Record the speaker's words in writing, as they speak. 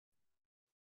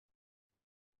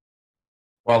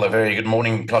Well, a very good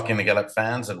morning, Clock in the Gallop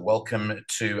fans, and welcome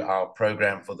to our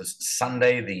program for this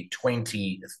Sunday, the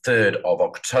 23rd of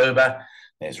October.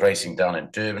 There's racing down in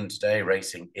Durban today.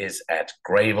 Racing is at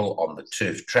Greyville on the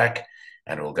turf track,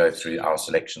 and we'll go through our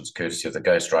selections courtesy of the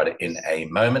Ghostryder in a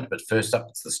moment. But first up,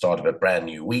 it's the start of a brand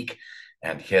new week,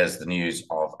 and here's the news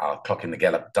of our Clock in the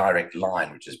Gallop direct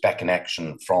line, which is back in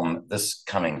action from this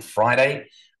coming Friday.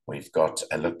 We've got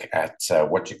a look at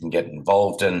what you can get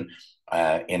involved in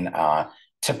our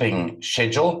tipping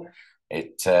schedule.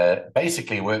 It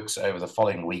basically works over the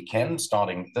following weekend,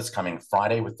 starting this coming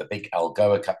Friday with the big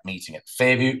Algoa Cup meeting at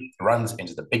Fairview, runs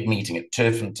into the big meeting at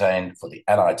Turffontein for the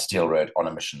Allied Steel Road on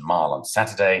a Mission Mile on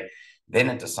Saturday,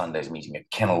 then into Sunday's meeting at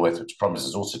Kenilworth, which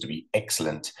promises also to be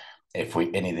excellent if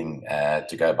we anything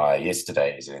to go by.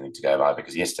 Yesterday is anything to go by,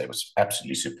 because yesterday was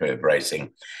absolutely superb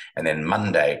racing. And then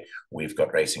Monday, we've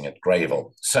got racing at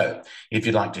Greyville. So if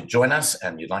you'd like to join us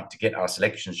and you'd like to get our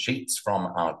selection sheets from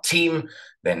our team,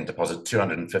 then deposit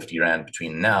 250 Rand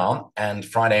between now and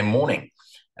Friday morning.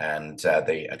 And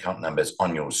the account number is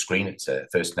on your screen. It's a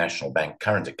First National Bank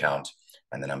current account,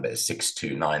 and the number is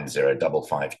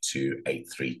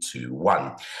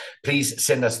 6290552831. Please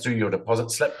send us through your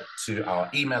deposit slip to our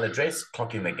email address,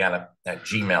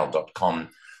 clockingthegallop@gmail.com,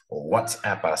 or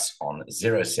WhatsApp us on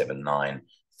 079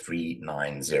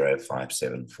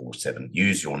 3905747.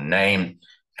 Use your name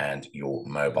and your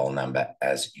mobile number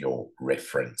as your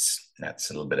reference. That's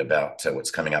a little bit about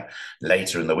what's coming up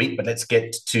later in the week, but let's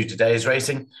get to today's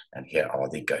racing, and here are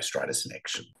the Ghostryder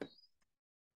selection.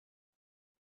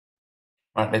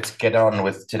 Right, let's get on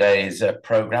with today's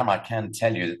program. I can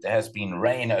tell you that there has been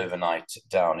rain overnight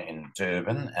down in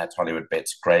Durban at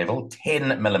Hollywoodbets Greyville,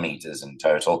 10 millimeters in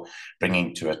total,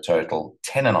 bringing to a total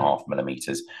 10.5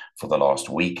 millimeters for the last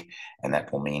week. And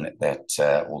that will mean that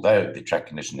although the track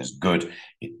condition is good,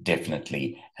 it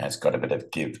definitely has got a bit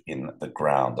of give in the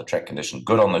ground. The track condition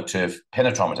good on the turf,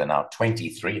 penetrometer now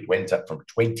 23. It went up from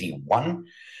 21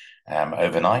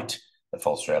 overnight. The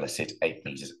false rail is set 8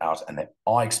 meters out, and they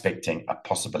are expecting a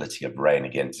possibility of rain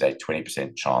again today,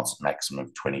 20% chance, maximum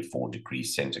of 24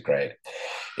 degrees centigrade.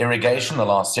 Irrigation the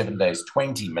last 7 days,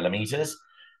 20 millimeters,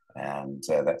 and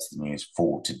that's the news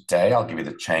for today. I'll give you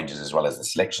the changes as well as the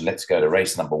selection. Let's go to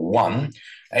race number 1.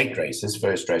 8 races.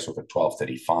 First race off at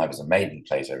 12:35 is a maiden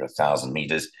plate over 1,000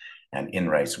 meters. And in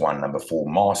race 1, number 4,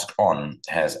 Mask On,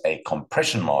 has a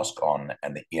compression mask on,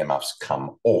 and the earmuffs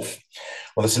come off.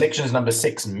 Well, the selection is number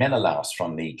 6, Menelaus,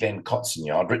 from the Glen Cotson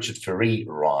yard. Richard Ferree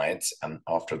rides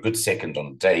after a good second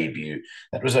on debut.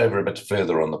 That was over a bit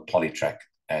further on the poly track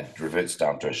and reverts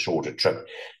down to a shorter trip.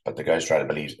 But the Ghostryder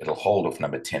believes it'll hold off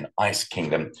number 10, Ice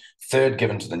Kingdom. Third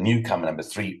given to the newcomer, number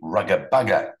 3, Rugger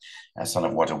Bugger, son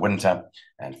of What a Winter.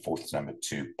 And fourth, number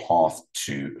 2, Path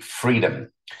to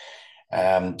Freedom.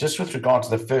 Just with regard to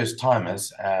the first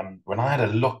timers, when I had a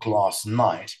look last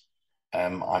night,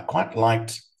 I quite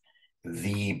liked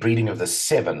the breeding of the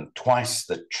 7, Twice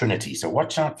the Trinity. So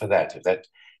watch out for that, if that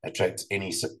attracts any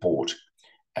support.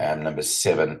 Number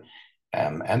 7,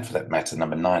 and for that matter,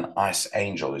 number 9, Ice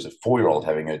Angel, who's a 4-year-old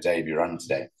having her debut run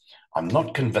today. I'm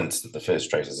not convinced that the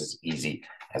first race is as easy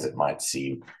as it might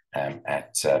seem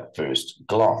at first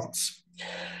glance.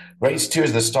 Race 2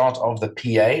 is the start of the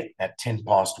PA at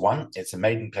 1:10 It's a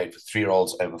maiden plate for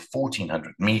 3-year-olds over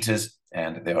 1,400 meters,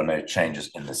 and there are no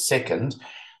changes in the second.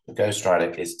 The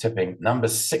Ghostryder is tipping number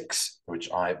 6,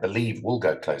 which I believe will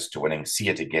go close to winning. See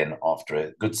It Again, after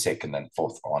a good second and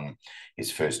fourth on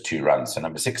his first 2 runs. So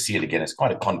number 6, See It Again, is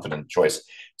quite a confident choice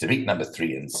to beat number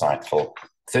 3, Insightful.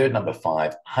 Third, number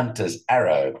 5, Hunter's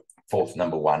Arrow. Fourth,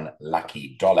 number 1,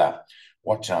 Lucky Dollar.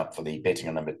 Watch out for the betting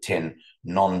on number 10,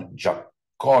 Jacare,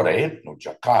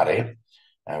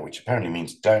 which apparently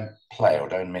means don't play or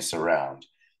don't mess around.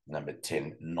 Number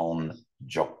 10,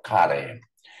 Non-Jacare,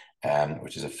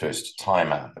 which is a first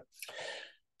timer.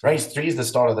 Race 3 is the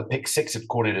start of the pick 6 at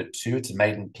 1:45. It's a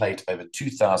maiden plate over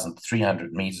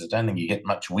 2,300 meters. I don't think you get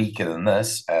much weaker than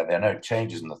this. There are no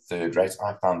changes in the third race.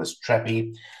 I found this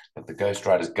trappy, but the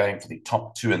Ghostryder is going for the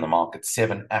top 2 in the market.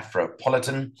 7,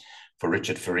 Afropolitan, for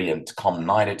Richard Ferree and Tom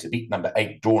Nider to beat number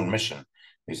 8, Dawn Mission,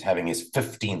 who's having his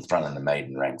 15th run in the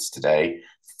maiden ranks today.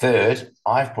 Third,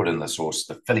 I've put in the source,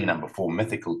 the filly number 4,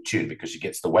 Mythical Tune, because she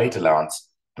gets the weight allowance,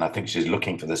 and I think she's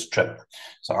looking for this trip.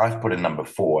 So I've put in number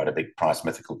 4 at a big price,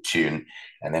 Mythical Tune,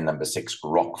 and then number 6,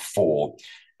 Rock 4,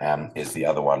 is the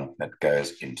other one that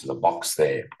goes into the box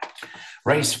there.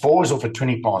 Race 4 is off at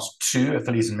 2:20, a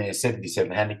fillies and mares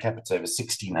 77 handicap. It's over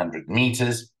 1,600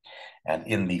 meters. And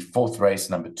in the fourth race,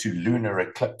 number 2, Lunar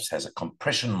Eclipse, has a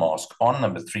compression mask on.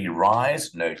 Number 3,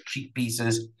 Rise, no cheek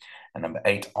pieces. And number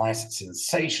 8, Ice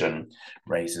Sensation,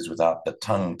 races without the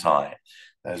tongue tie.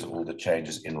 Those are all the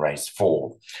changes in race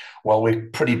 4. Well, we're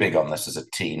pretty big on this as a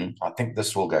team. I think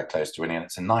this will go close to winning, and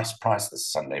it's a nice price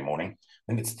this Sunday morning. I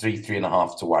think it's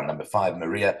 3.5 to 1. Number 5,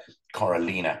 Maria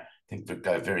Coralina. I think we'll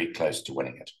go very close to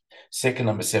winning it. Second,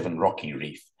 number 7, Rocky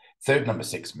Reef. Third, number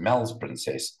 6, Mel's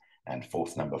Princess. And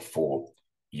fourth, number 4,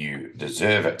 You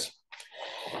Deserve It.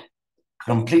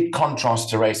 Complete contrast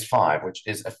to race 5, which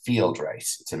is a field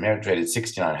race. It's a merit-rated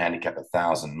 69 handicap,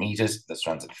 1,000 meters. This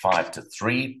runs at 5 to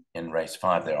 3. In race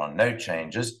 5, there are no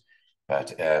changes,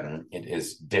 but it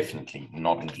is definitely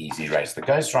not an easy race. The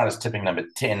Ghostryder is tipping number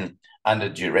 10 under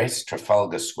duress,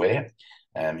 Trafalgar Square.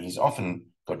 He's often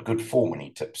got good form when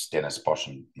he tips Dennis Bosch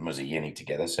and Muzieni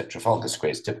together. So Trafalgar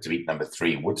Square is tipped to beat number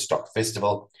 3, Woodstock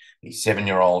Festival, the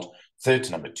 7-year-old. Third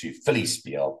to number 2, Philly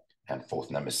Spiel. And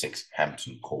fourth, number 6,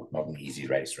 Hampton Court. Not an easy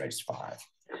race, race 5.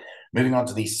 Moving on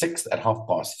to the 6th at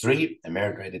 3:30, a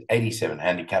merit-rated 87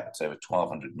 handicap. It's over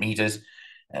 1,200 meters.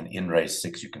 And in race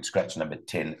 6, you can scratch number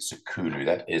 10, Sekulu.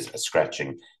 That is a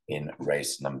scratching in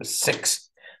race number 6.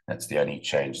 That's the only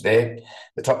change there.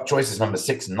 The top choice is number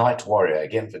 6, Night Warrior,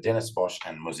 again for Dennis Bosch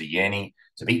and Muzieni,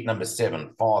 to beat number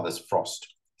 7, Father's Frost.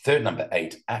 Third, number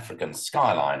 8, African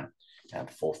Skyline. And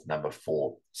fourth, number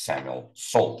 4, Samuel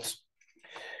Salt.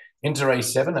 Into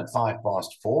race 7 at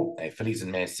 4:05, a fillies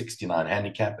and mares 69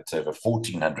 handicap. It's over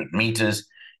 1,400 meters.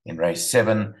 In race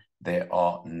 7, there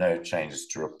are no changes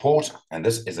to report, and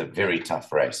this is a very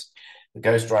tough race. The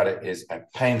Ghostryder is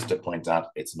at pains to point out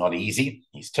it's not easy.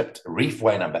 He's tipped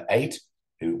Reefway number 8,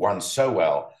 who won so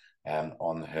well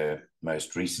on her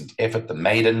most recent effort, the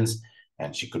Maidens,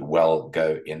 and she could well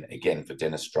go in again for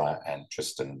Dennis Dreyer and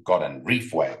Tristan Godden.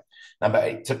 Reefway. Number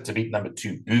 8, tipped to beat number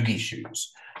 2, Boogie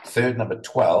Shoes. Third, number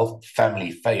 12,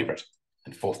 Family Favorite.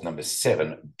 And fourth, number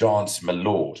 7, Dance My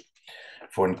Lord.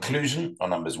 For inclusion are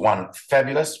numbers 1,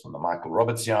 Fabulous from the Michael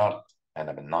Roberts yard, and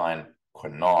number 9,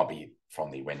 Quinabi from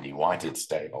the Wendy Whitehead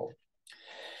stable.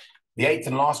 The 8th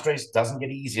and last race doesn't get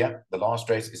easier. The last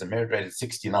race is a merit-rated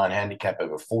 69 handicap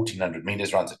over 1,400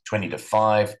 meters, runs at 20 to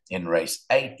 5. In race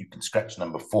 8, you can scratch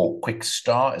number 4, Quick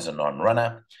Star as a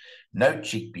non-runner. No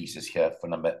cheek pieces here for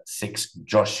number 6,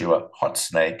 Joshua Hot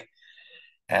Snake.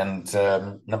 And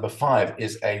number 5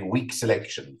 is a weak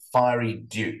selection, Fiery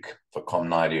Duke for Com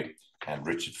Naidu and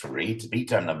Richard Faree. To beat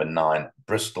home, number 9,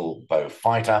 Bristol Bow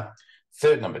Fighter.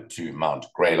 Third, number 2, Mount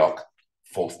Greylock.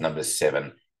 Fourth, number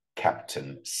 7,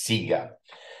 Captain Seeger.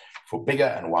 For bigger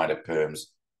and wider perms,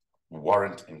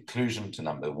 warrant inclusion to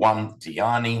number 1,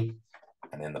 Diani.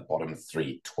 And then the bottom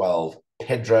 3, 12,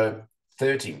 Pedro.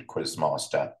 13,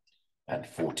 Quizmaster. And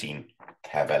 14,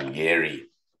 Cavalieri,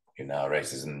 who now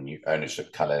races in the new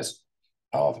ownership colours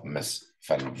of Miss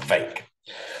Van Wyk.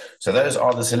 So those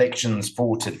are the selections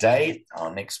for today.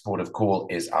 Our next port of call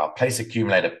is our place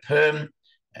accumulator perm.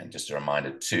 And just a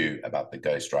reminder too about the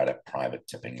Ghostryder private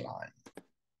tipping line.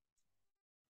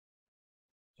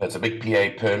 So it's a big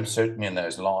PA perm, certainly in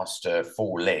those last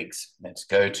 4 legs. Let's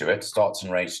go to it. Starts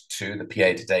in race 2. The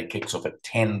PA today kicks off at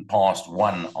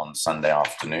 1:10 on Sunday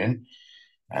afternoon.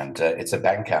 And it's a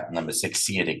bank cap, number 6,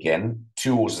 See It Again.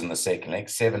 2 horses in the second leg,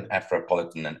 7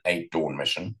 Afropolitan and 8 Dawn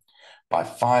Mission. By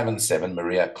 5 and 7,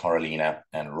 Maria Coralina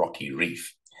and Rocky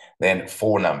Reef. Then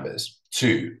 4 numbers,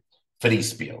 2, Philly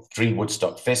Spiel, 3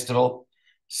 Woodstock Festival,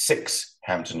 6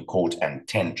 Hampton Court and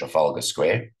 10 Trafalgar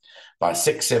Square. By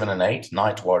 6, 7 and 8,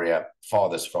 Night Warrior,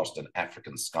 Father's Frost and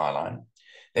African Skyline.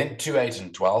 Then 2, 8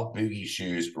 and 12, Boogie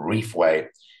Shoes, Reefway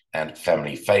and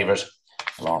Family Favorite.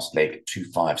 Last leg, 2,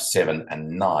 5, 7 and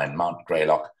 9, Mount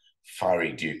Greylock,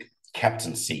 Fiery Duke,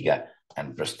 Captain Seeger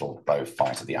and Bristol Bow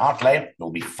Fighter. The outlay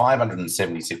will be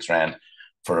 576 Rand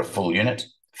for a full unit,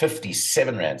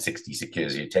 57 Rand 60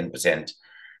 secures you 10%,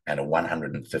 and a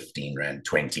 115 Rand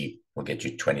 20 will get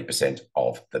you 20%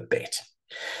 of the bet.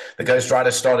 The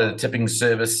Ghostryder started a tipping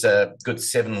service a good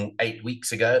 7-8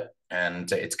 weeks ago,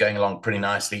 and it's going along pretty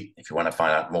nicely. If you want to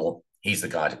find out more, he's the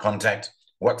guy to contact.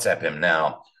 WhatsApp him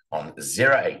now on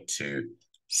 082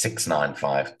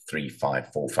 695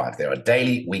 3545. There are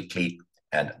daily, weekly,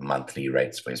 and monthly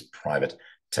rates for his private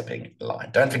tipping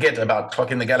line. Don't forget about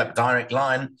Clock in the Gallop direct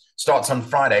line. Starts on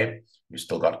Friday. You've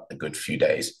still got a good few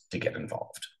days to get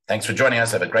involved. Thanks for joining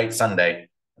us. Have a great Sunday,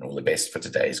 and all the best for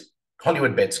today's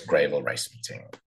Hollywoodbets Greyville race meeting.